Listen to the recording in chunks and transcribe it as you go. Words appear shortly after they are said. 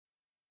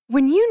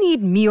When you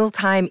need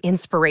mealtime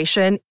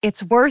inspiration,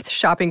 it's worth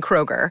shopping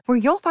Kroger, where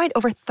you'll find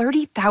over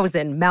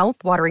 30,000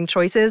 mouth-watering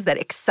choices that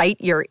excite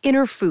your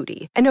inner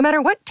foodie. And no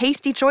matter what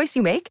tasty choice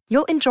you make,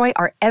 you'll enjoy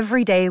our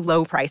everyday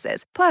low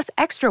prices, plus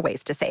extra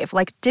ways to save,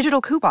 like digital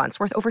coupons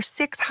worth over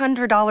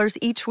 $600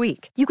 each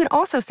week. You can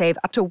also save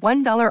up to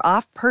 $1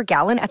 off per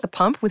gallon at the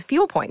pump with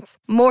fuel points.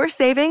 More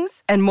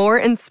savings and more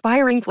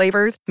inspiring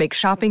flavors make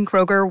shopping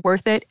Kroger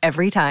worth it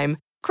every time.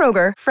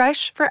 Kroger,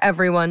 fresh for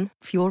everyone.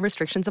 Fuel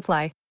restrictions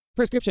apply.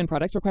 Prescription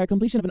products require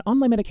completion of an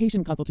online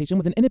medication consultation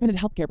with an independent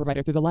healthcare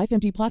provider through the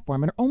LifeMD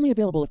platform and are only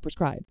available if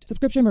prescribed.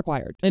 Subscription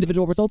required.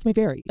 Individual results may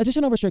vary.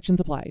 Additional restrictions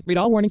apply. Read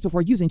all warnings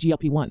before using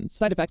GLP-1s.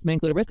 Side effects may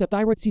include a risk of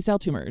thyroid C-cell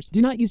tumors.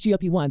 Do not use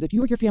GLP-1s if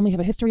you or your family have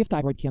a history of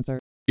thyroid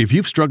cancer. If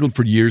you've struggled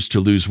for years to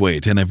lose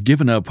weight and have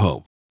given up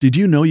hope, did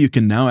you know you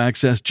can now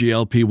access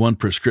GLP-1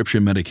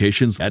 prescription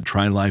medications at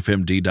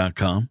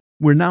TryLifeMD.com?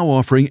 We're now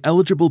offering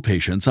eligible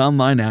patients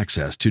online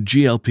access to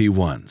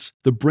GLP-1s,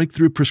 the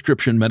breakthrough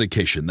prescription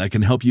medication that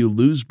can help you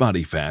lose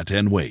body fat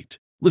and weight.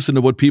 Listen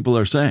to what people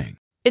are saying.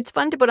 It's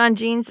fun to put on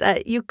jeans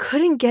that you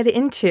couldn't get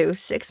into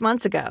 6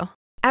 months ago.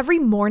 Every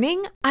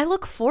morning, I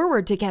look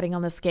forward to getting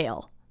on the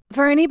scale.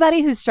 For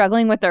anybody who's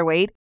struggling with their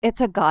weight,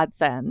 it's a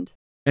godsend.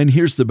 And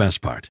here's the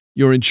best part.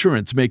 Your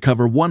insurance may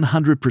cover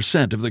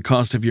 100% of the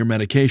cost of your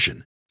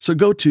medication. So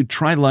go to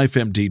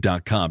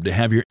TryLifeMD.com to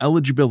have your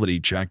eligibility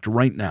checked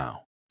right now.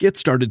 Get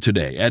started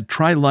today at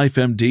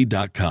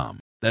TryLifeMD.com.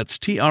 That's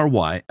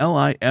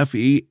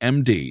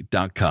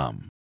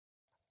TryLifeMD.com.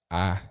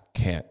 I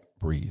can't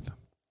breathe.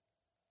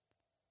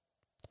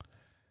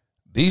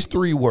 These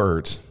 3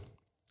 words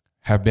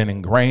have been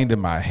ingrained in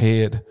my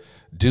head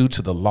due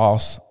to the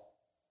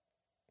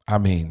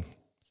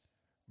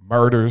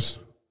murders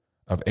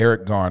of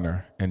Eric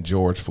Garner and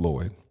George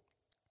Floyd.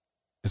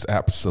 It's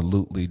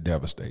absolutely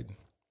devastating.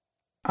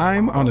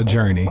 I'm on a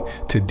journey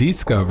to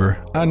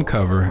discover,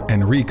 uncover,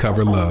 and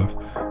recover love.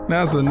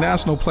 Now, as a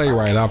national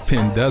playwright, I've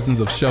penned dozens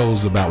of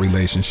shows about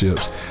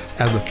relationships.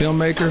 As a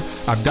filmmaker,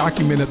 I've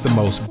documented the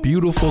most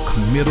beautiful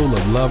committal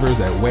of lovers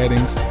at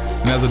weddings.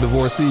 And as a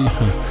divorcee,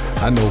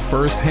 I know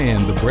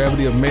firsthand the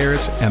brevity of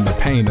marriage and the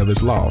pain of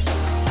its loss.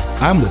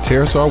 I'm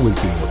LaTerrasar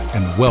Whitfield,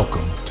 and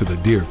welcome to the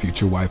Dear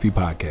Future Wifey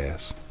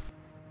Podcast.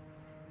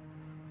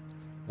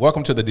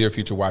 Welcome to the Dear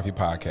Future Wifey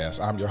Podcast.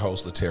 I'm your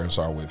host,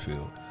 LaTerrasar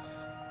Whitfield.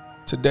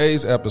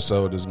 Today's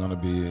episode is going to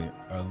be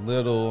a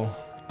little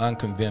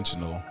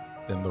unconventional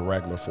than the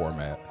regular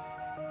format.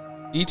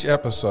 Each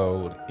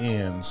episode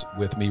ends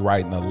with me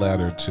writing a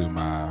letter to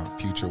my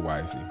future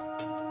wifey.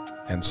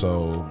 And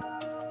so,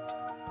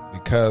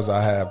 because I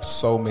have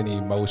so many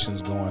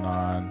emotions going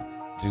on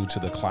due to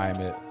the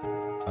climate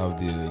of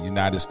the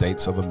United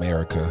States of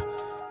America,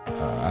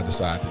 I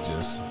decided to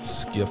just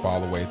skip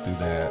all the way through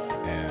that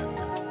and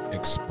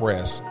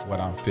express what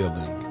I'm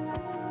feeling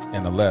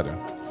in a letter.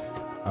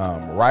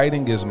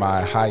 Writing is my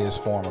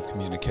highest form of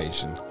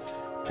communication,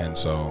 and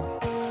so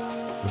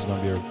this is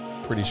going to be a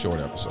pretty short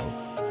episode.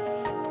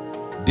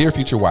 Dear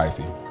Future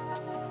Wifey,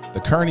 the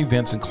current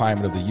events and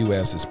climate of the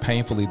U.S. is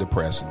painfully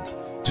depressing.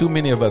 Too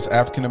many of us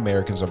African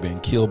Americans are being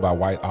killed by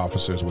white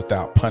officers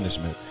without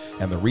punishment,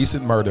 and the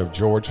recent murder of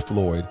George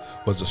Floyd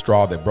was the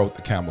straw that broke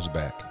the camel's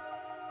back.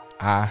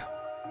 I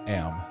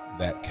am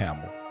that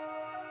camel.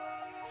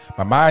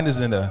 My mind is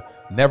in a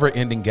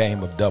never-ending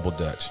game of double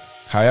dutch.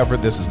 However,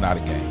 this is not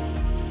a game.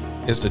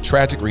 It's the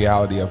tragic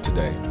reality of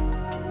today.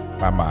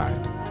 My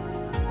mind.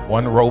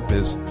 One rope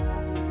is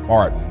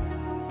Martin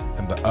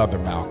and the other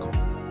Malcolm.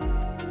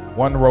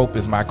 One rope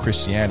is my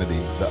Christianity,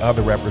 the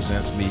other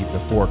represents me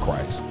before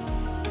Christ.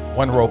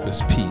 One rope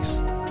is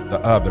peace, the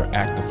other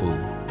act the fool.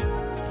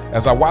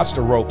 As I watch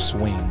the rope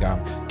swing,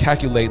 I'm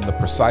calculating the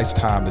precise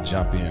time to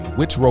jump in.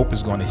 Which rope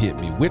is going to hit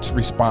me? Which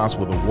response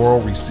will the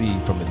world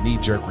receive from the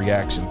knee-jerk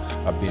reaction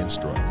of being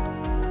struck?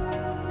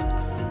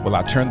 Will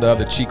I turn the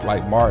other cheek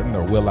like Martin,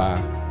 or will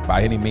I,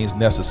 by any means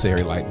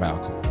necessary, like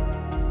Malcolm?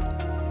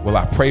 Will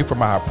I pray for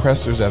my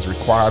oppressors as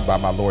required by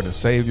my Lord and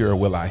Savior, or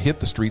will I hit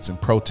the streets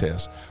and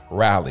protest,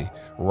 rally,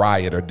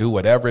 riot, or do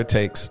whatever it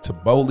takes to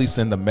boldly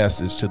send a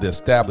message to the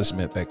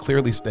establishment that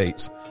clearly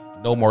states,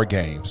 no more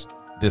games,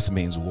 this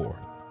means war?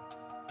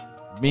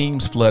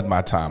 Memes flood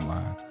my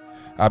timeline.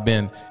 I've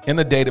been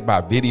inundated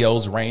by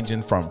videos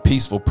ranging from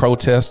peaceful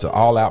protests to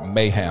all-out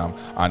mayhem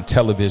on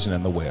television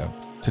and the web.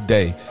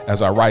 Today,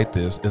 as I write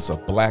this, it's a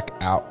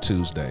blackout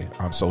Tuesday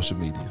on social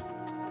media.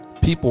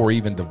 People were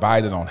even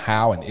divided on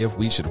how and if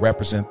we should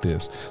represent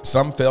this.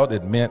 Some felt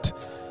it meant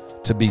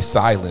to be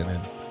silent,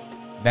 and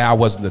now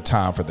wasn't the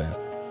time for that.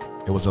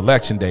 It was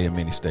election day in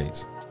many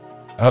states.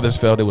 Others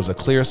felt it was a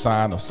clear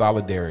sign of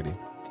solidarity.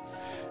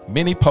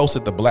 Many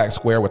posted the black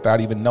square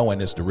without even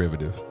knowing its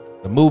derivative.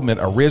 The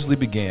movement originally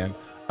began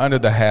under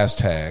the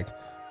hashtag,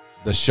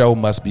 "The show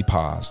must be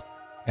paused,"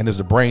 and is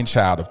the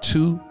brainchild of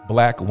 2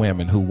 black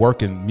women who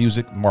work in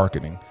music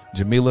marketing,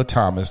 Jamila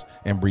Thomas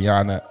and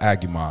Brianna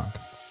Agumong.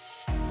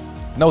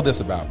 Know this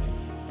about me.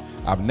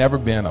 I've never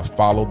been a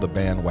follow the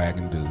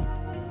bandwagon dude.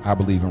 I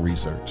believe in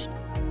research.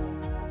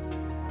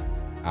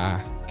 I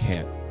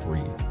can't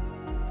breathe.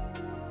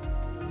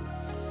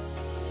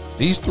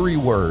 These 3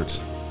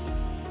 words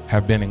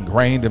have been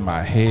ingrained in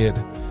my head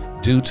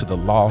due to the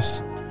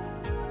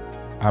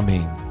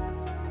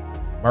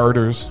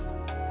murders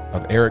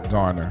of Eric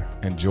Garner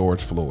and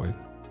George Floyd.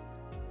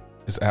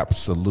 It's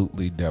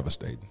absolutely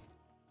devastating.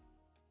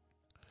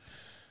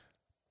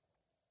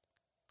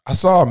 I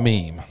saw a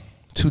meme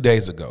 2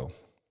 days ago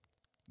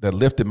that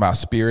lifted my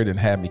spirit and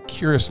had me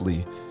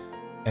curiously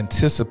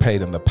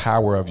anticipating the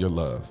power of your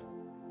love.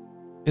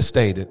 It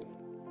stated,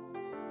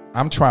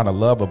 "I'm trying to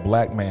love a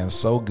black man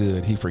so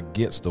good he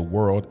forgets the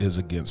world is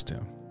against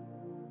him."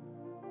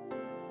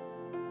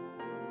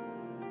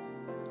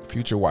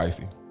 Future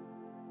wifey,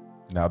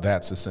 now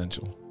that's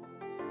essential.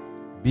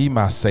 Be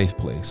my safe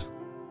place.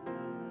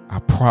 I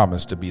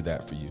promise to be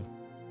that for you.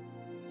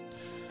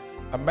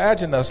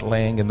 Imagine us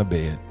laying in the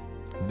bed,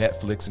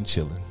 Netflix and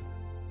chilling.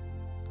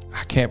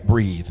 I can't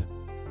breathe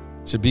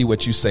should be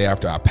what you say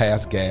after I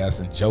pass gas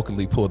and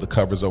jokingly pull the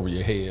covers over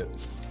your head.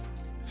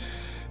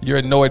 You're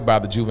annoyed by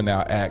the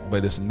juvenile act,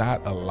 but it's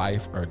not a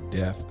life or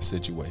death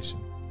situation.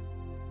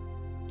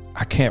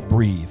 I can't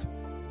breathe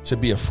should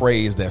be a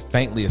phrase that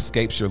faintly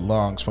escapes your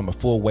lungs from the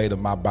full weight of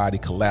my body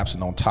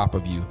collapsing on top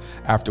of you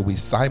after we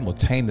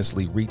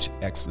simultaneously reach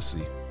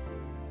ecstasy.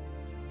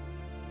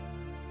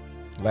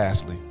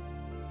 Lastly,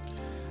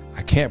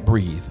 I can't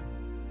breathe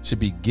should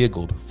be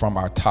giggled from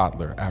our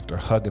toddler after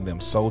hugging them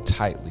so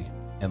tightly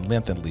and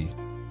lengthenedly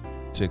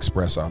to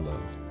express our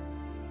love.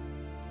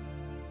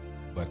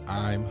 But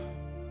I'm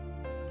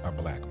a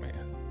black man.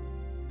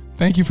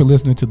 Thank you for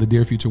listening to the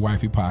Dear Future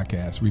Wifey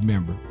podcast.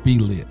 Remember, be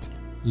lit,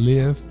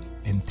 live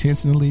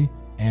intentionally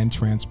and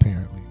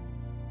transparently,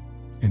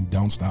 and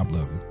don't stop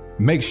loving.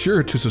 Make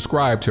sure to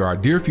subscribe to our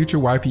Dear Future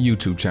Wifey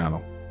YouTube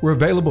channel. We're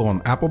available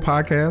on Apple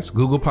Podcasts,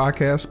 Google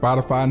Podcasts,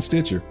 Spotify, and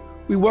Stitcher.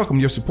 We welcome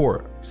your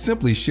support.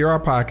 Simply share our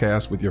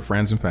podcast with your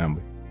friends and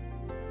family.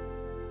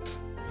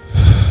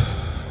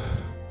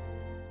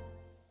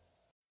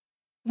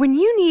 When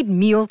you need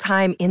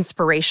mealtime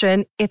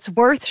inspiration, it's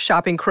worth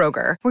shopping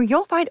Kroger, where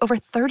you'll find over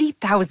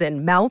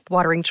 30,000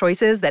 mouth-watering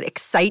choices that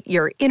excite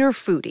your inner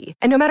foodie.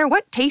 And no matter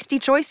what tasty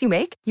choice you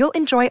make, you'll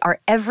enjoy our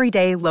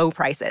everyday low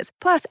prices,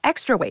 plus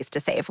extra ways to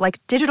save,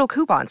 like digital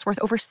coupons worth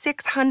over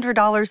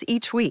 $600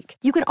 each week.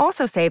 You can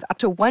also save up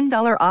to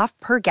 $1 off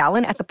per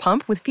gallon at the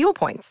pump with fuel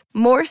points.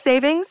 More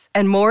savings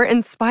and more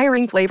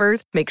inspiring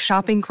flavors make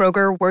shopping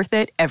Kroger worth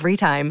it every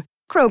time.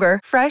 Kroger,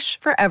 fresh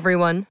for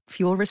everyone.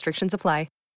 Fuel restrictions apply.